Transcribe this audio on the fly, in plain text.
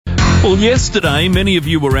Well, yesterday, many of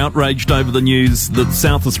you were outraged over the news that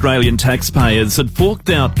South Australian taxpayers had forked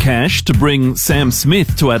out cash to bring Sam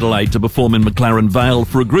Smith to Adelaide to perform in McLaren Vale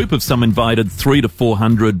for a group of some invited 300 to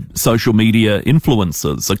 400 social media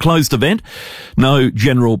influencers. A closed event, no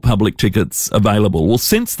general public tickets available. Well,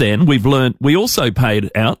 since then, we've learnt we also paid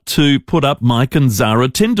out to put up Mike and Zara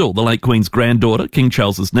Tyndall, the late Queen's granddaughter, King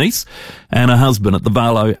Charles's niece, and her husband at the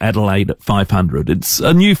Valo Adelaide 500. It's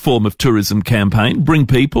a new form of tourism campaign. Bring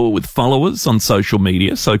people with followers on social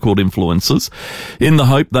media, so-called influencers, in the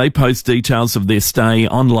hope they post details of their stay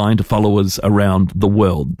online to followers around the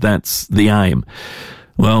world. That's the aim.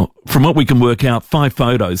 Well, from what we can work out, 5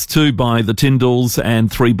 photos, 2 by the Tyndalls and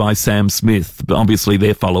 3 by Sam Smith. But obviously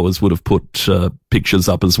their followers would have put pictures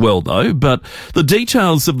up as well, though. But the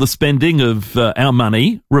details of the spending of our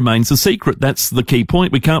money remains a secret. That's the key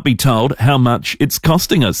point. We can't be told how much it's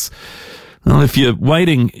costing us. Well, if you're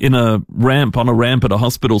waiting in on a ramp at a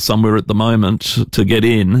hospital somewhere at the moment to get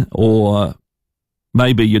in, or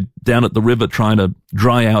maybe you're down at the river trying to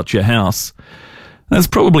dry out your house, that's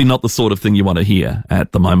probably not the sort of thing you want to hear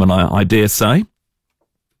at the moment, I dare say.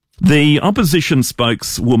 The opposition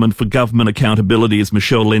spokeswoman for government accountability is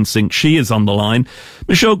Michelle Lensink. She is on the line.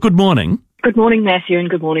 Michelle, good morning. Good morning, Matthew, and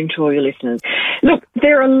good morning to all your listeners. Look,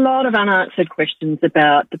 there are a lot of unanswered questions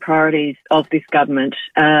about the priorities of this government.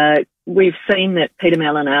 We've seen that Peter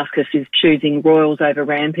Malinauskas is choosing royals over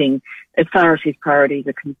ramping as far as his priorities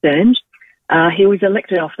are concerned. He was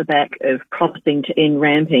elected off the back of promising to end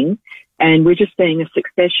ramping, and we're just seeing a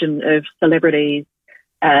succession of celebrities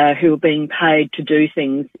who are being paid to do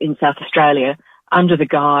things in South Australia under the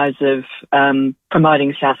guise of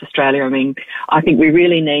promoting South Australia. I mean, I think we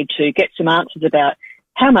really need to get some answers about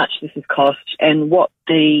how much this has cost and what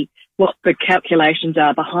the calculations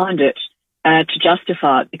are behind it to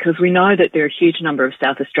justify it, because we know that there are a huge number of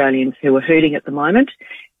South Australians who are hurting at the moment.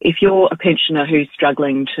 If you're a pensioner who's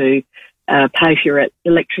struggling to pay for your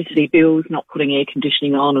electricity bills, not putting air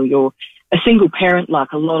conditioning on, or you're a single parent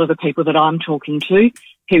like a lot of the people that I'm talking to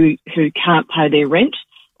who can't pay their rent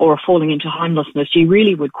or are falling into homelessness, you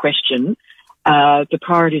really would question the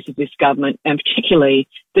priorities of this government, and particularly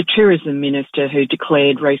the tourism minister who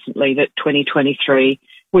declared recently that 2023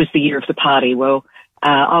 was the year of the party. Well,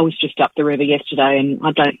 I was just up the river yesterday, and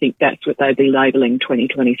I don't think that's what they'd be labelling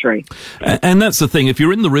 2023. And that's the thing. If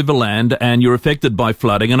you're in the Riverland and you're affected by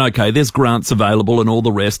flooding, and okay, there's grants available and all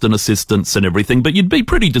the rest and assistance and everything, but you'd be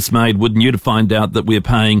pretty dismayed, wouldn't you, to find out that we're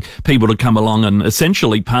paying people to come along and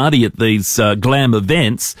essentially party at these glam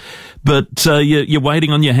events, but you're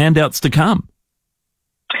waiting on your handouts to come.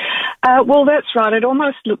 Well, that's right. It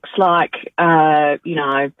almost looks like,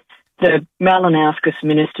 the Malinauskas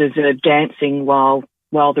ministers are dancing while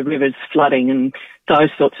the river's flooding and those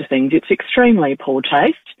sorts of things. It's extremely poor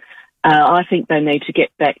taste. I think they need to get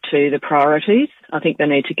back to the priorities. I think they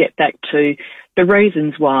need to get back to the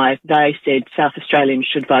reasons why they said South Australians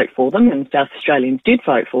should vote for them, and South Australians did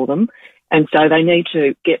vote for them. And so they need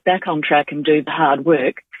to get back on track and do the hard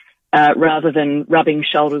work rather than rubbing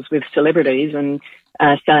shoulders with celebrities and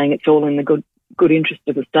saying it's all in the good interest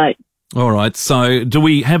of the state. All right. So do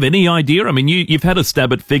we have any idea? I mean, you've had a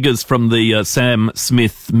stab at figures from the Sam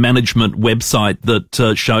Smith management website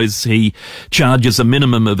that shows he charges a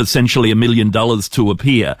minimum of essentially $1 million to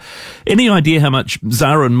appear. Any idea how much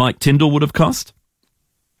Zara and Mike Tyndall would have cost?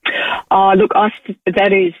 Oh, look,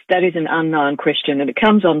 that is an unknown question, and it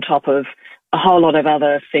comes on top of a whole lot of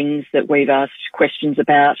other things that we've asked questions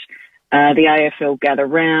about. The AFL Gather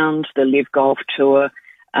Round, the Live Golf Tour.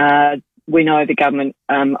 We know the government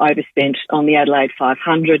overspent on the Adelaide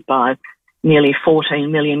 500 by nearly $14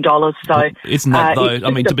 million. So isn't that though?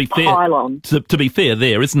 I mean, to be fair,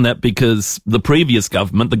 there isn't that because the previous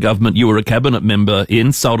government, the government you were a cabinet member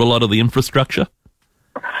in, sold a lot of the infrastructure?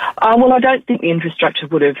 Well, I don't think the infrastructure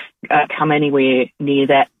would have come anywhere near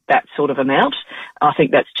that sort of amount. I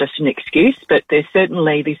think that's just an excuse. But there's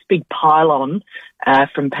certainly this big pile-on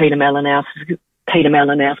from Peter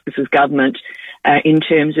Malinauskas' government in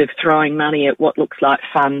terms of throwing money at what looks like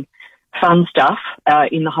fun stuff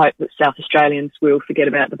in the hope that South Australians will forget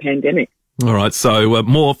about the pandemic. All right, so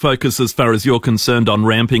more focus as far as you're concerned on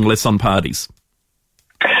ramping, less on parties.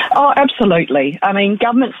 Oh, absolutely. I mean,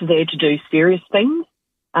 governments are there to do serious things.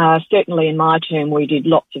 Certainly in my term, we did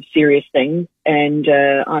lots of serious things, and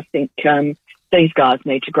I think these guys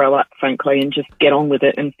need to grow up, frankly, and just get on with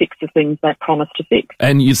it and fix the things they promised to fix.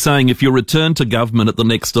 And you're saying if you return to government at the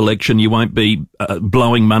next election, you won't be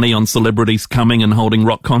blowing money on celebrities coming and holding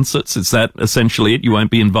rock concerts? Is that essentially it? You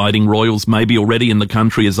won't be inviting royals, maybe already in the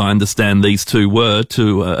country, as I understand these two were,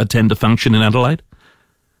 to attend a function in Adelaide?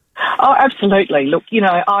 Oh, absolutely. Look,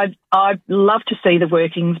 I'd love to see the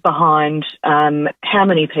workings behind how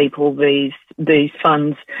many people these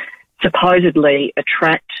funds supposedly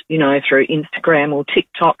attract, through Instagram or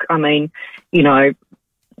TikTok. I mean,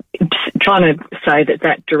 trying to say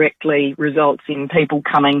that directly results in people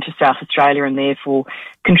coming to South Australia and therefore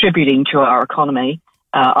contributing to our economy,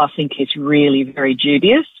 I think is really very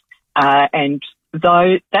dubious. And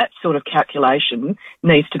though that sort of calculation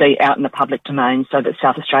needs to be out in the public domain so that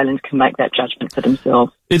South Australians can make that judgment for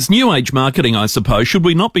themselves. It's new age marketing, I suppose. Should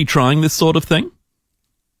we not be trying this sort of thing?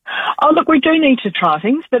 Oh, look, we do need to try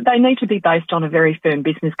things, but they need to be based on a very firm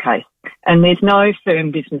business case. And there's no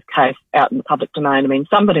firm business case out in the public domain. I mean,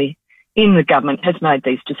 somebody in the government has made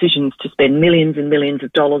these decisions to spend millions and millions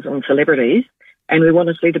of dollars on celebrities, and we want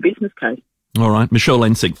to see the business case. All right. Michelle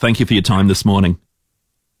Lensing, thank you for your time this morning.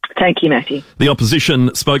 Thank you, Matthew. The opposition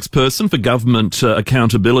spokesperson for government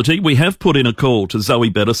accountability. We have put in a call to Zoe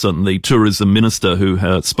Bettison, the tourism minister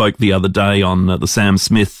who spoke the other day on the Sam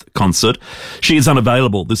Smith concert. She is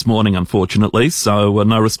unavailable this morning, unfortunately, so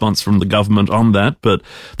no response from the government on that. But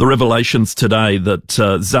the revelations today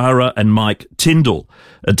that Zara and Mike Tindall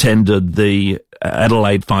attended the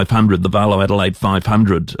Adelaide 500, the Valo Adelaide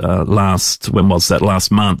 500,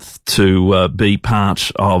 last month to be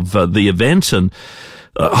part of the event and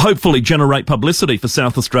hopefully generate publicity for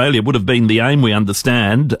South Australia would have been the aim, we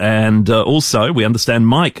understand. And also, we understand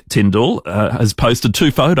Mike Tindall has posted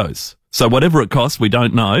 2 photos. So whatever it costs, we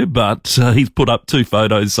don't know, but he's put up 2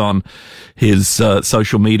 photos on his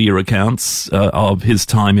social media accounts of his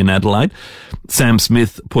time in Adelaide. Sam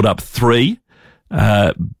Smith put up 3.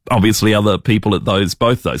 Obviously other people at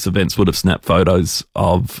both those events would have snapped photos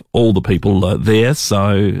of all the people there.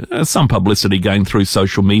 So some publicity going through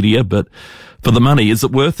social media, but for the money, is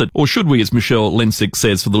it worth it? Or should we, as Michelle Lensing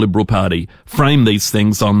says for the Liberal Party, frame these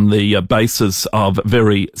things on the basis of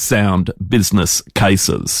very sound business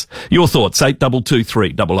cases? Your thoughts,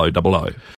 8223 0000.